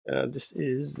This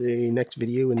is the next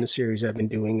video in the series I've been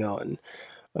doing on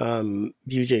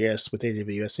Vue.js with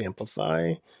AWS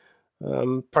Amplify.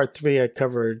 Part 3, I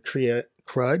covered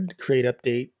CRUD, create,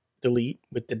 update, delete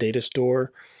with the data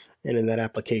store. And in that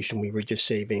application, we were just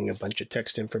saving a bunch of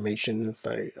text information. If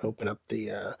I open up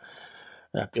the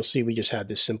app, you'll see we just had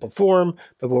this simple form.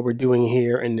 But what we're doing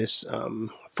here in this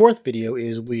fourth video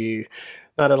is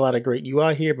not a lot of great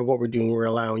UI here, but what we're doing, we're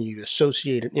allowing you to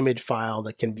associate an image file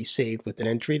that can be saved with an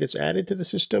entry that's added to the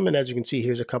system. And as you can see,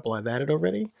 here's a couple I've added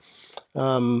already.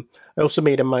 I also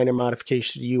made a minor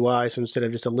modification to the UI. So instead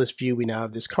of just a list view, we now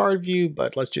have this card view,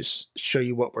 but let's just show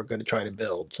you what we're going to try to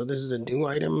build. So this is a new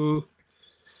item,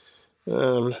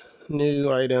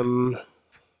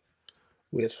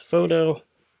 with photo.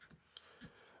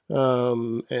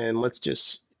 And let's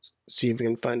just see if we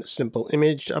can find a simple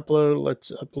image to upload.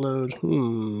 Let's upload,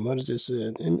 what is this?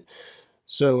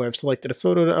 So I've selected a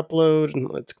photo to upload, and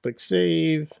let's click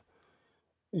save.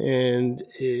 And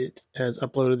it has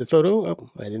uploaded the photo. Oh,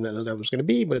 I did not know that was going to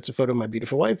be, but it's a photo of my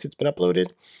beautiful wife. It's been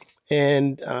uploaded.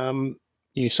 And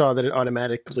you saw that it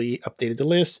automatically updated the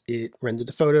list. It rendered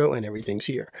the photo and everything's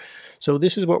here. So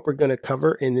this is what we're going to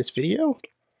cover in this video.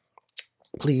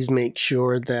 Please make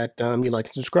sure that you like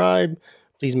and subscribe.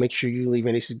 Please make sure you leave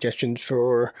any suggestions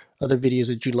for other videos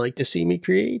that you'd like to see me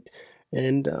create.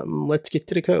 And let's get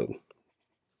to the code.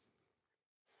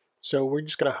 So we're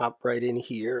just going to hop right in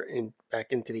here and back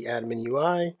into the admin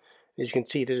UI. As you can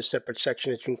see, there's a separate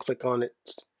section that you can click on. It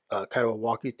kind of will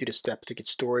walk you through the steps to get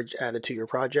storage added to your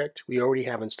project. We already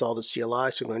have installed the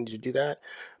CLI, so we don't need to do that.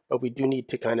 But we do need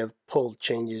to kind of pull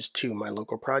changes to my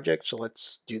local project. So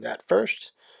let's do that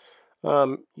first.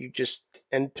 You just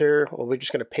enter, well, we're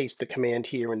just going to paste the command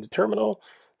here in the terminal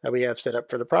that we have set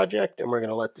up for the project, and we're going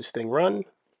to let this thing run.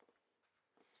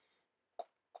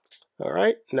 All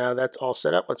right, now that's all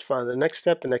set up. Let's find the next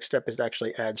step. The next step is to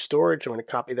actually add storage. I'm going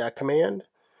to copy that command,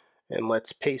 and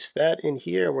let's paste that in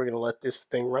here. We're going to let this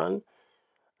thing run.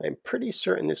 I'm pretty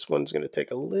certain this one's going to take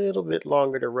a little bit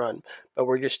longer to run, but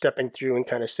we're just stepping through and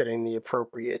kind of setting the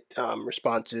appropriate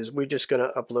responses. We're just going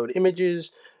to upload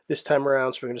images this time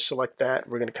around, so we're going to select that.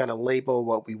 We're going to kind of label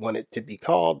what we want it to be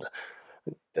called.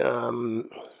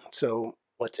 So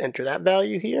let's enter that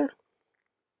value here.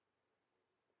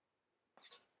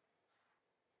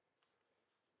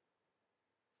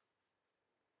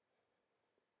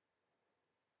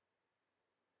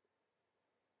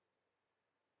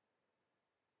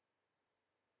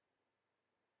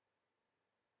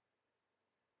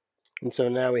 And so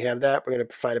now we have that. We're going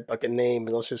to provide a bucket name.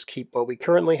 Let's just keep what we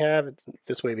currently have.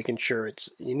 This way we can ensure it's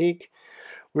unique.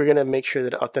 We're going to make sure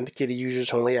that authenticated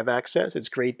users only have access. It's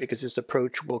great because this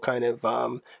approach will kind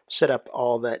of set up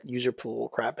all that user pool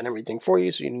crap and everything for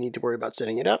you, so you don't need to worry about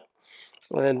setting it up.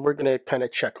 And we're going to kind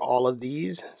of check all of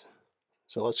these.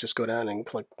 So let's just go down and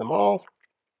click them all.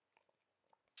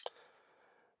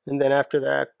 And then after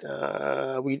that,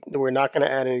 we're not going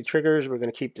to add any triggers. We're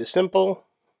going to keep this simple.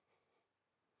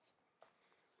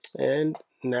 And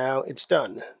now it's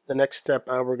done. The next step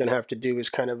we're going to have to do is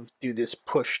kind of do this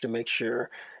push to make sure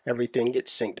everything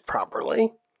gets synced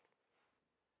properly.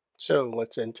 So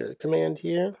let's enter the command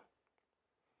here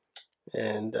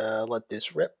and let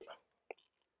this rip.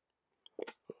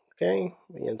 Okay,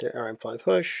 we enter our imply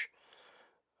push.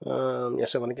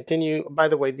 Yes, I want to continue. By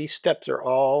the way, these steps are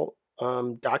all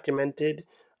documented.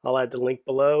 I'll add the link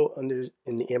below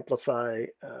in the Amplify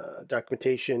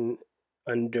documentation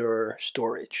under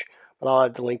storage, but I'll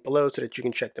add the link below so that you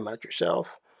can check them out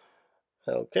yourself.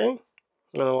 Okay,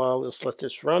 well, I'll just let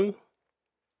this run.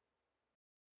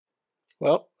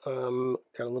 Well, got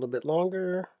a little bit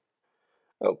longer.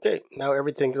 Okay, now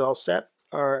everything's all set.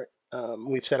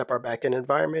 We've set up our backend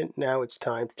environment. Now it's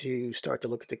time to start to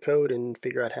look at the code and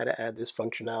figure out how to add this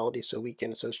functionality so we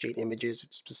can associate images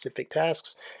with specific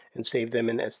tasks and save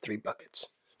them in S3 buckets.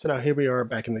 So now here we are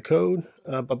back in the code,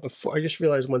 but before, I just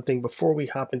realized one thing. Before we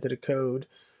hop into the code,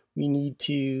 we need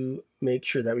to make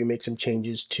sure that we make some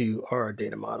changes to our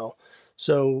data model.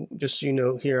 So just so you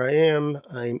know, here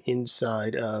I'm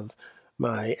inside of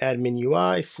my admin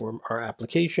UI for our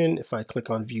application. If I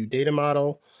click on View Data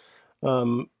Model,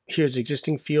 here's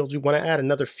existing fields. We want to add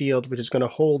another field which is going to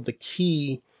hold the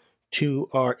key to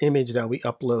our image that we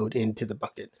upload into the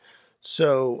bucket.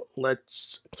 So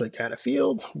let's click add a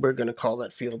field. We're going to call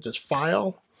that field just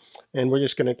file, and we're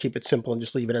just going to keep it simple and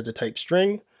just leave it as a type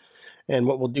string. And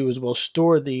what we'll do is we'll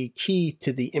store the key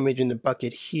to the image in the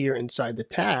bucket here inside the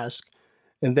task.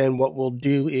 And then what we'll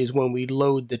do is when we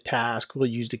load the task, we'll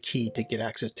use the key to get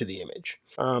access to the image.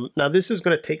 Now this is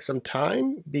going to take some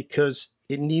time because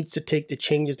it needs to take the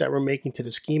changes that we're making to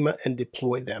the schema and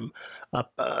deploy them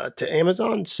up to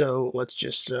Amazon. So let's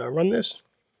just run this.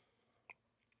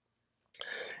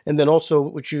 And then also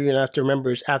what you're going to have to remember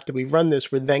is after we run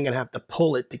this, we're then going to have to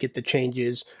pull it to get the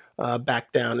changes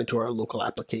back down into our local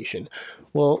application.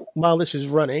 Well, while this is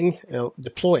running,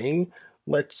 deploying,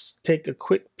 let's take a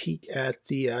quick peek at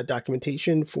the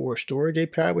documentation for storage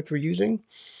API, which we're using.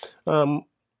 This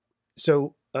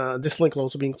link will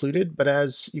also be included, but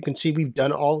as you can see, we've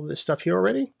done all of this stuff here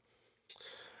already.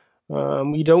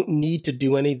 We don't need to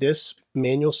do any of this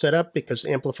manual setup because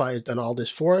Amplify has done all this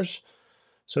for us.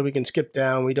 So we can skip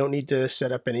down. We don't need to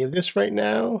set up any of this right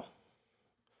now.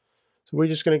 So we're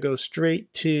just going to go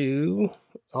straight to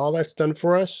all that's done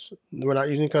for us. We're not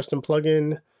using custom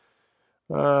plugin.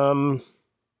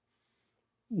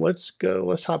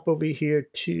 Let's hop over here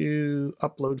to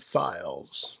upload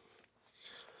files.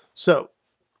 So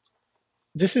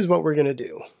this is what we're going to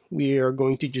do. We are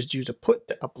going to just use a put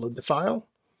to upload the file.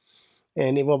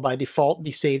 And it will by default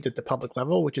be saved at the public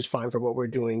level, which is fine for what we're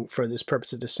doing for this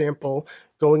purpose of the sample.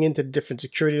 Going into different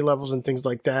security levels and things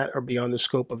like that are beyond the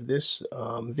scope of this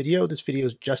video. This video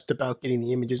is just about getting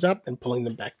the images up and pulling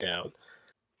them back down.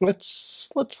 Let's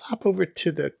hop over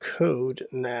to the code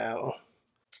now.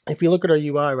 If you look at our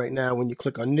UI right now, when you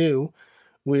click on new,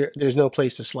 there's no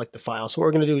place to select the file. So what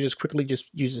we're going to do is just quickly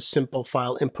use a simple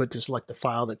file input to select the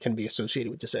file that can be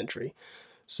associated with this entry.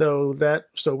 So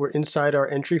we're inside our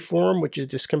entry form, which is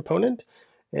this component.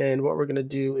 And what we're going to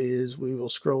do is we will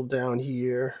scroll down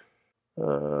here.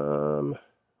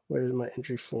 Where's my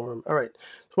entry form? All right.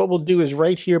 So what we'll do is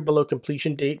right here below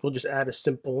completion date, we'll just add a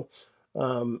simple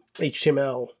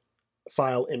HTML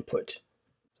file input.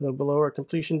 So below our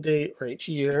completion date right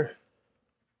here,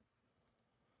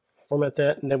 format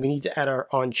that, and then we need to add our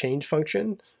onChange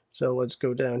function. So let's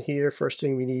go down here. First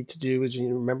thing we need to do is, you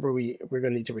remember we're going to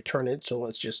need to return it. So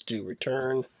let's just do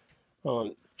return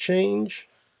onChange.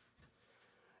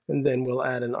 And then we'll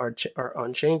add our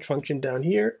onChange function down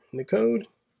here in the code.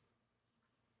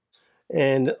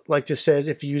 And like this says,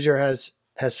 if the user has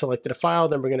selected a file,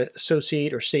 then we're going to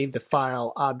associate or save the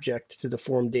file object to the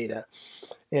form data.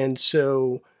 And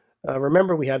so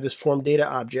remember, we have this form data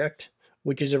object,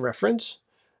 which is a reference.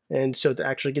 And so to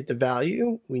actually get the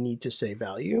value, we need to say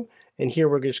value. And here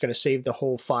we're just going to save the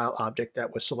whole file object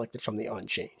that was selected from the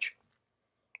onChange.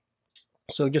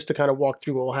 So just to kind of walk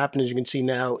through what will happen, as you can see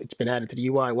now, it's been added to the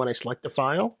UI. When I select the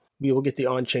file, we will get the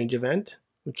onChange event,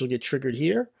 which will get triggered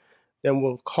here. Then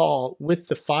we'll call with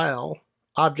the file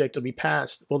object will be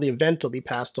passed, well, the event will be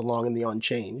passed along in the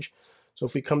onChange. So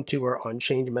if we come to our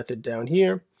onChange method down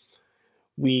here,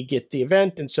 we get the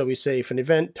event, and so we say if an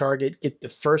event target, get the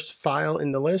first file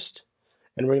in the list,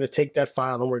 and we're going to take that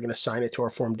file and we're going to assign it to our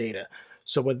form data.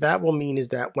 So what that will mean is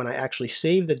that when I actually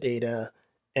save the data,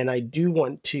 and I do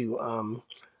want to,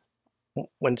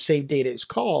 when save data is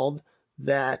called,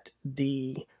 that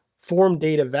the form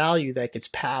data value that gets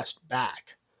passed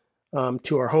back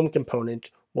to our home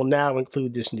component will now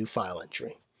include this new file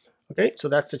entry. Okay, so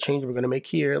that's the change we're going to make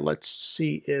here. Let's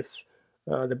see if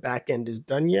the backend is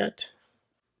done yet.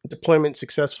 Deployment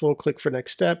successful, click for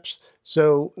next steps.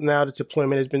 So now the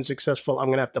deployment has been successful, I'm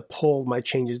going to have to pull my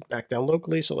changes back down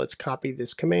locally. So let's copy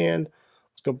this command.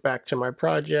 Let's go back to my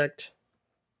project.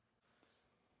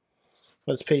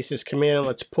 Let's paste this command and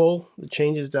let's pull the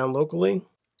changes down locally.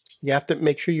 You have to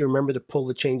make sure you remember to pull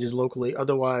the changes locally.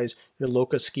 Otherwise, your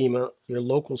local schema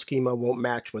won't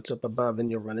match what's up above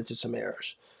and you'll run into some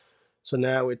errors. So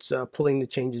now it's pulling the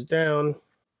changes down.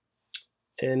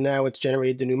 And now it's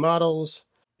generated the new models.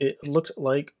 It looks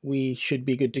like we should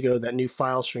be good to go. That new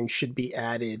file string should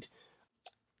now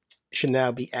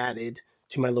be added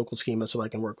to my local schema so I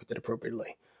can work with it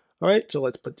appropriately. All right, so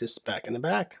let's put this back in the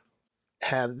back.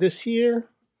 Have this here.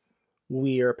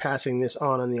 We are passing this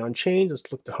on the onChange.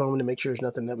 Let's look to home to make sure there's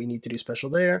nothing that we need to do special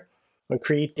there. On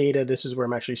create data, this is where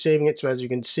I'm actually saving it. So as you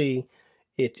can see,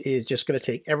 it is just going to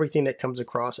take everything that comes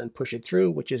across and push it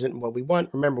through, which isn't what we want.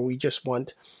 Remember, we just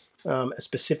want a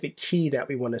specific key that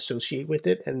we want to associate with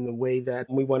it. And the way that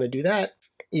we want to do that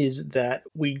is that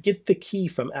we get the key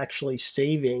from actually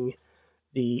saving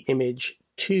the image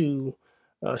to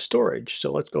storage.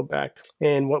 So let's go back.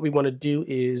 And what we want to do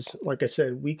is, like I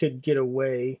said, we could get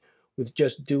away with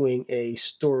just doing a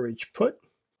storage put.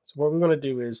 So what we want to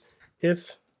do is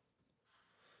if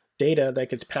data that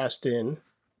gets passed in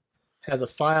has a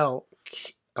file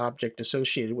object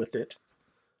associated with it,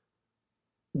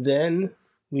 then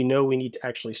we know we need to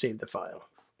actually save the file,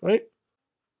 right?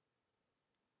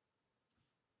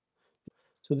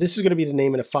 So this is going to be the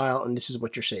name of the file, and this is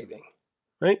what you're saving,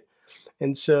 right?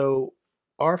 And so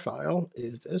our file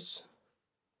is this.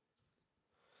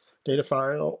 data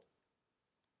file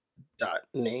dot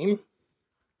name,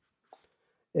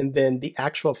 and then the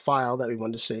actual file that we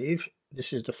want to save.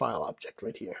 This is the file object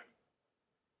right here.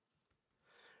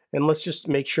 And let's just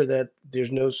make sure that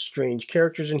there's no strange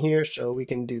characters in here. So we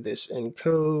can do this in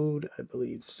code. I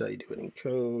believe this is how you do it in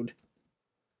code.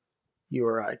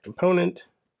 URI component.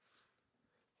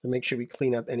 So make sure we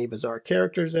clean up any bizarre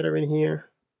characters that are in here.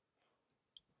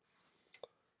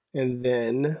 And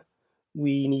then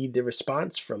we need the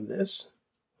response from this.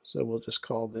 So we'll just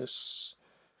call this,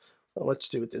 well, let's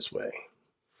do it this way.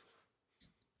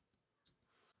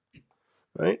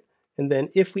 All right. And then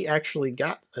if we actually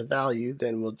got a value,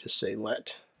 then we'll just say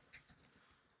let.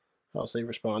 I'll say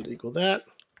response equal that.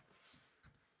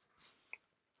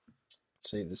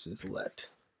 Say this is let.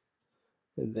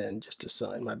 And then just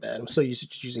assign, my bad. I'm so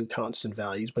used to using constant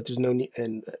values, but there's no need,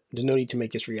 and there's no need to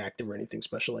make this reactive or anything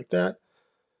special like that.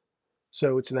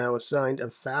 So it's now assigned a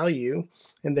value.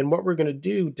 And then what we're going to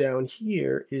do down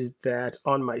here is that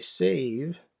on my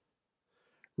save,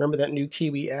 remember that new key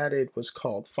we added was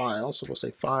called file. So we'll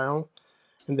say file.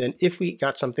 And then if we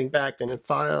got something back, then in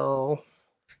file,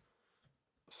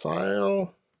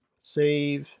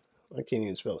 save, I can't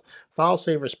even spell it, file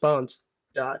save response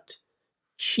dot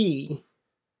key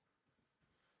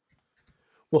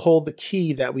will hold the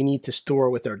key that we need to store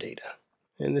with our data.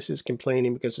 And this is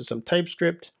complaining because of some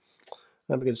TypeScript,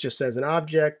 because it just says an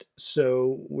object.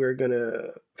 So we're gonna,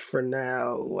 for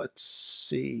now, let's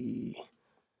see,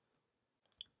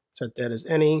 set that as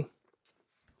any.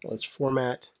 Let's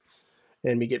format,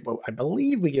 and we get what I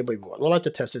believe we get what we want. We'll have to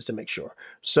test this to make sure.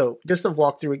 So just to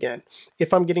walk through again,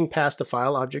 if I'm getting past the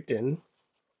file object in,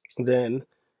 then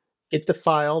get the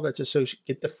file that's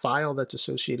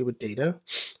associated with data.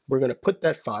 We're going to put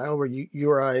that file where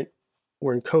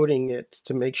we're encoding it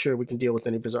to make sure we can deal with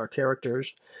any bizarre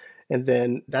characters. And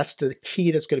then that's the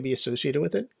key that's going to be associated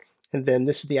with it. And then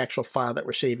this is the actual file that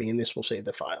we're saving, and this will save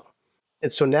the file.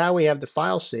 And so now we have the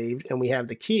file saved and we have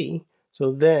the key.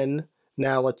 So then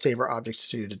now let's save our objects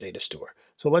to the data store.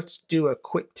 So let's do a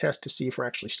quick test to see if we're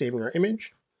actually saving our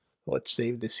image. Let's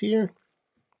save this here.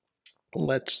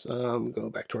 Let's go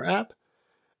back to our app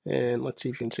and let's see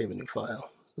if we can save a new file.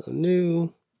 So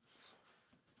new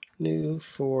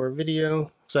for video.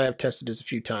 So I have tested this a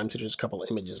few times. So there's a couple of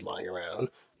images lying around.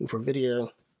 New for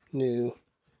video, new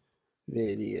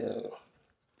video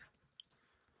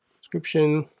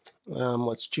description.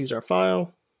 Let's choose our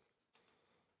file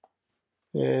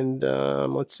and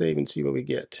let's save and see what we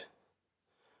get.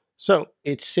 So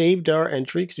it saved our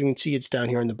entry because you can see it's down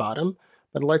here on the bottom.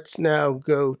 But let's now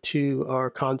go to our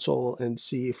console and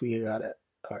see if we got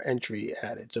our entry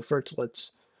added. So first,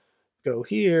 let's go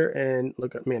here and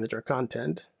look at manage our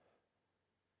content.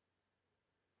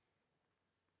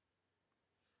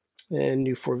 And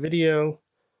new for video.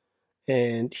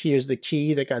 And here's the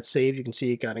key that got saved. You can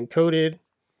see it got encoded.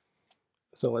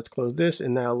 So let's close this.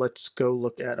 And now let's go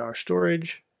look at our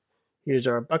storage. Here's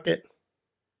our bucket.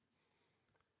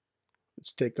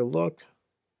 Let's take a look.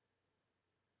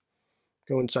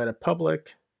 Go inside of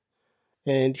public.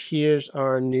 And here's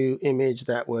our new image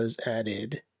that was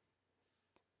added.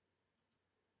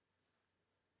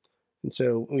 And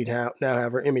so we now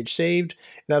have our image saved.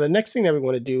 Now the next thing that we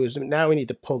want to do is now we need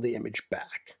to pull the image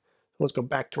back. Let's go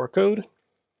back to our code.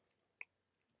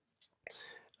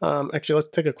 Actually, let's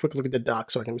take a quick look at the doc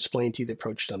so I can explain to you the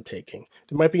approach that I'm taking.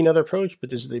 There might be another approach,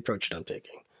 but this is the approach that I'm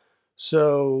taking.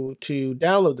 So to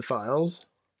download the files,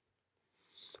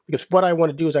 because what I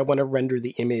want to do is I want to render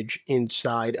the image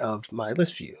inside of my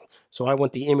list view. So I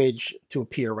want the image to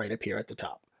appear right up here at the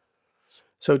top.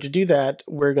 So to do that,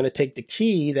 we're going to take the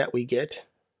key that we get.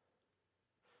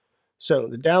 So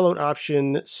the download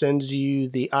option sends you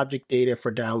the object data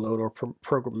for download or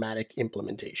programmatic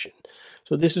implementation.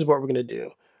 So this is what we're going to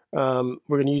do.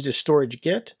 We're going to use a storage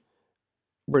get.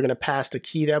 We're going to pass the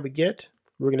key that we get.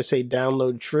 We're going to say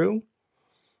download true.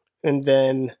 And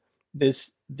then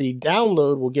the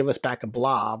download will give us back a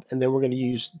blob. And then we're going to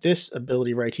use this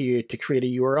ability right here to create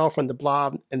a URL from the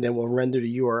blob. And then we'll render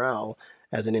the URL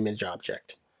as an image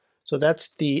object. So that's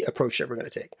the approach that we're going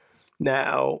to take.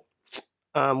 Now,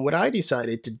 what I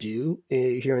decided to do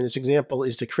here in this example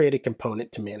is to create a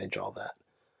component to manage all that.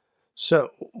 So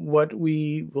what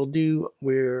we will do,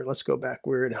 let's go back,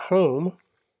 we're at home.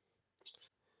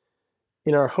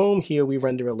 In our home here, we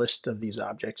render a list of these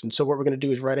objects. And so what we're going to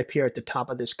do is right up here at the top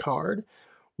of this card,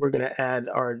 we're going to add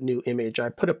our new image. I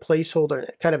put a placeholder,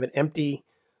 kind of an empty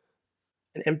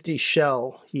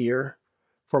shell here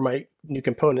for my new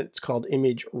component. It's called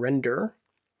image render.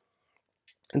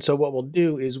 And so what we'll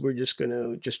do is we're just going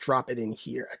to drop it in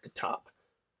here at the top.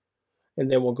 And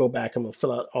then we'll go back and we'll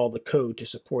fill out all the code to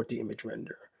support the image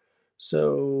render.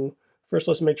 So first,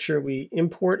 let's make sure we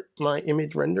import my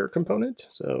image render component.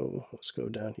 So let's go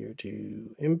down here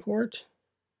to import.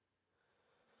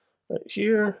 Right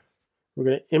here, we're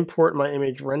going to import my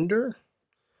image render.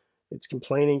 It's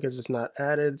complaining because it's not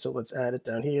added, so let's add it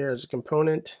down here as a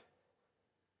component.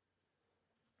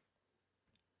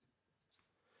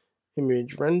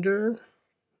 Image render.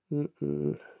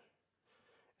 And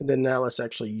then now let's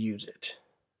actually use it.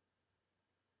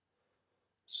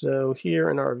 So here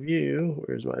in our view,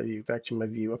 where's my view? Back to my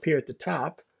view. Up here at the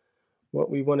top, what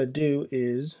we want to do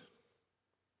is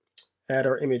add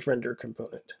our image render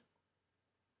component.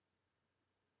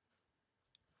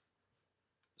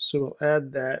 So we'll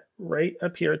add that right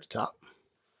up here at the top.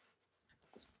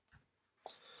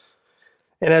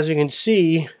 And as you can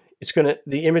see, it's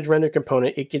the image render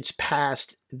component, it gets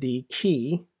past the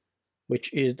key,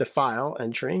 which is the file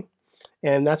entry,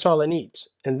 and that's all it needs.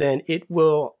 And then it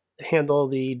will handle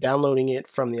the downloading it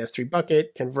from the S3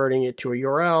 bucket, converting it to a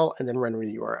URL, and then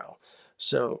rendering the URL.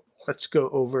 So let's go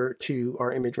over to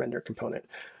our image render component.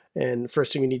 And the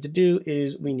first thing we need to do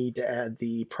is we need to add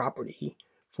the property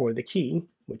for the key,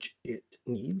 which it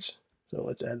needs. So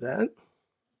let's add that.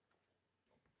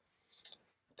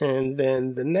 And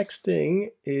then the next thing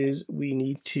is we're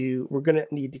going to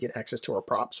need to get access to our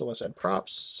props. So let's add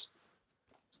props,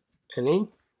 any.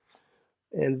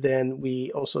 And then we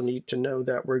also need to know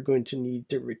that we're going to need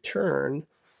to return,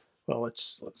 well,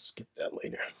 let's get that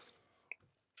later.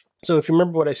 So if you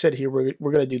remember what I said here, we're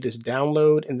going to do this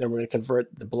download, and then we're going to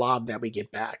convert the blob that we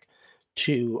get back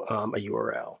to a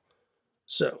URL.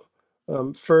 So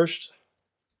first,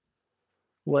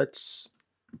 let's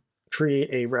create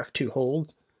a ref to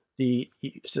hold the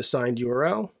assigned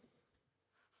URL.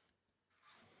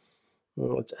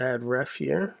 Well, let's add ref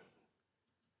here.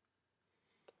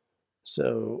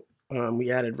 So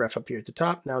we added ref up here at the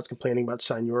top. Now it's complaining about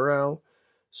signed URL.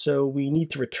 So we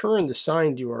need to return the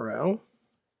signed URL.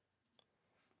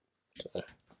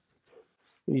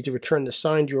 We need to return the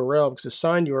signed URL because the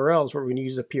signed URL is what we're going to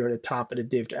use up here in the top of the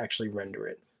div to actually render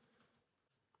it.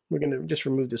 We're going to just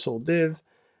remove this whole div,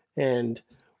 and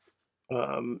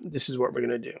this is what we're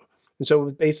going to do. And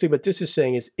so basically what this is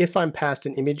saying is if I'm past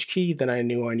an image key, then I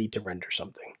know I need to render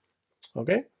something.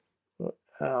 Okay?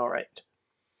 All right.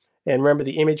 And remember,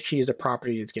 the image key is a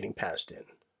property that's getting passed in.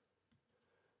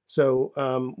 So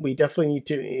we definitely need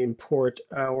to import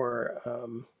our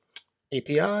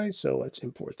API. So let's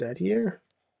import that here.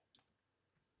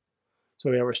 So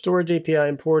we have our storage API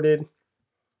imported.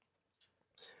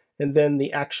 And then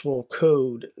the actual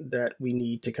code that we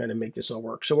need to kind of make this all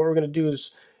work. So what we're going to do is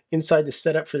inside the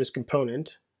setup for this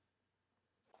component,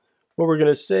 what we're going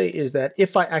to say is that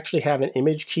if I actually have an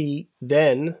image key,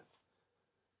 then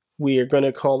we are going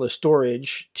to call the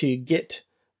storage to get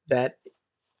that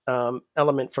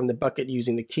element from the bucket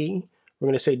using the key. We're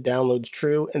going to say downloads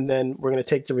true, and then we're going to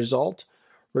take the result.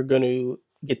 We're going to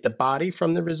get the body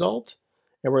from the result,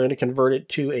 and we're going to convert it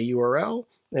to a URL,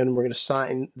 and we're going to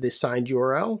sign the signed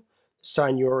URL. The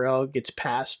signed URL gets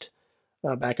passed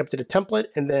back up to the template,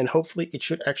 and then hopefully it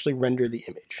should actually render the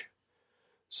image.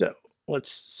 So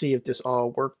let's see if this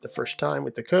all worked the first time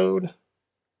with the code.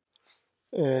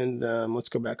 And let's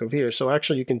go back over here. So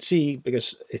actually you can see,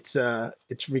 because it's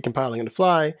recompiling on the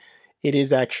fly, it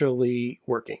is actually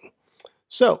working.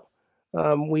 So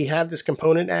we have this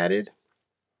component added.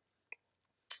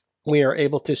 We are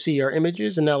able to see our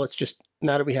images, and now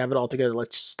now that we have it all together,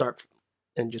 let's start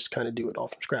and just kind of do it all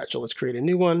from scratch. So let's create a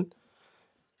new one.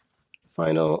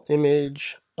 Final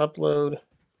image upload.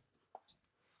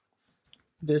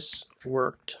 This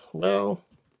worked well.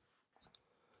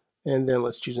 And then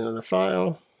let's choose another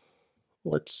file.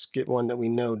 Let's get one that we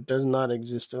know does not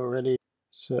exist already.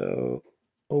 So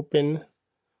open.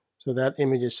 So that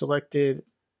image is selected.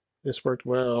 This worked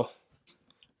well.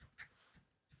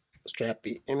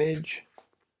 Strappy image.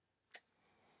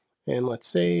 And let's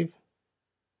save.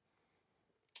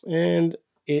 And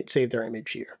it saved our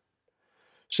image here.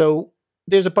 So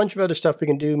there's a bunch of other stuff we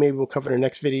can do. Maybe we'll cover in the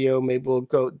next video. Maybe we'll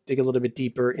go dig a little bit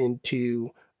deeper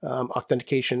into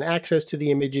authentication access to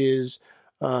the images.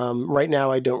 Right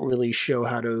now, I don't really show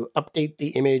how to update the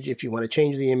image if you want to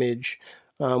change the image.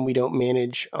 We don't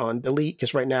manage on delete,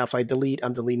 because right now if I delete,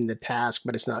 I'm deleting the task,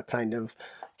 but it's not kind of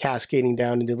cascading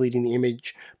down and deleting the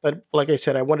image. But like I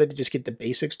said, I wanted to just get the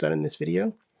basics done in this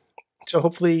video. So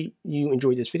hopefully you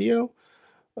enjoyed this video.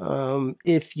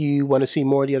 If you want to see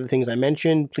more of the other things I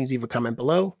mentioned, please leave a comment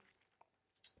below.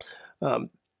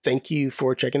 Thank you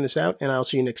for checking this out, and I'll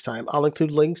see you next time. I'll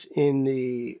include links in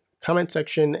the comment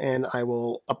section, and I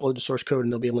will upload the source code,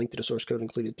 and there'll be a link to the source code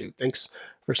included too. Thanks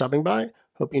for stopping by.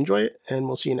 Hope you enjoy it, and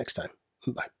we'll see you next time.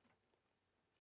 Bye.